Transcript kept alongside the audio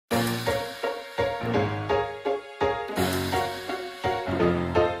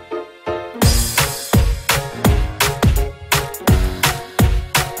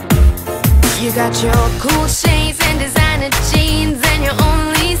You got your cool shades and designer jeans, and you're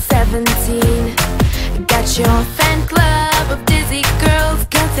only 17. Got your fan club of dizzy girls,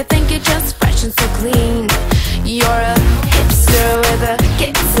 cause they think you're just fresh and so clean. You're a hipster with a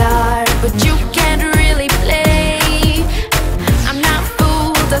guitar, but you can't really play. I'm not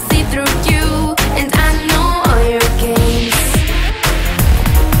fooled, I see through you, and I know all your games.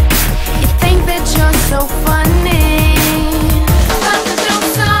 You think that you're so funny, but the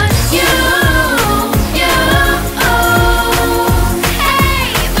joke's on you.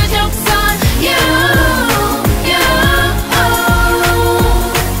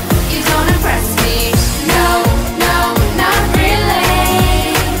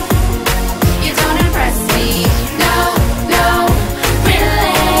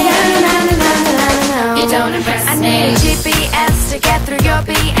 I need a GPS to get through your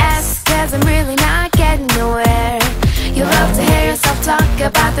BS, cause I'm really not getting nowhere. You love to hear yourself talk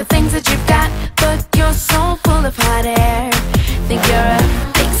about the things that you've got, but you're so full of hot air. Think you're a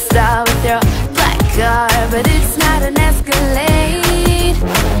big star with your black car, but it's not an Escalade.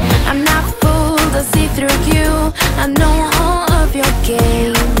 I'm not fooled, I see through you, I know all of your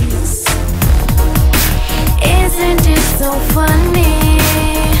games. Isn't it so funny?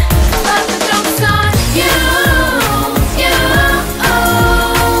 But the joke's on you.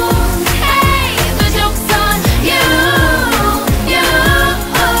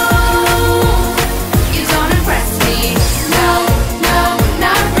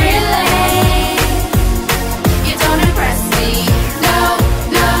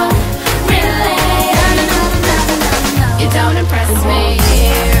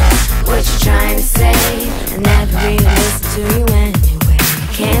 What you trying to say? I never really listen to you anyway.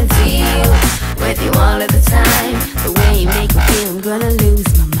 Can't deal with you all of the time.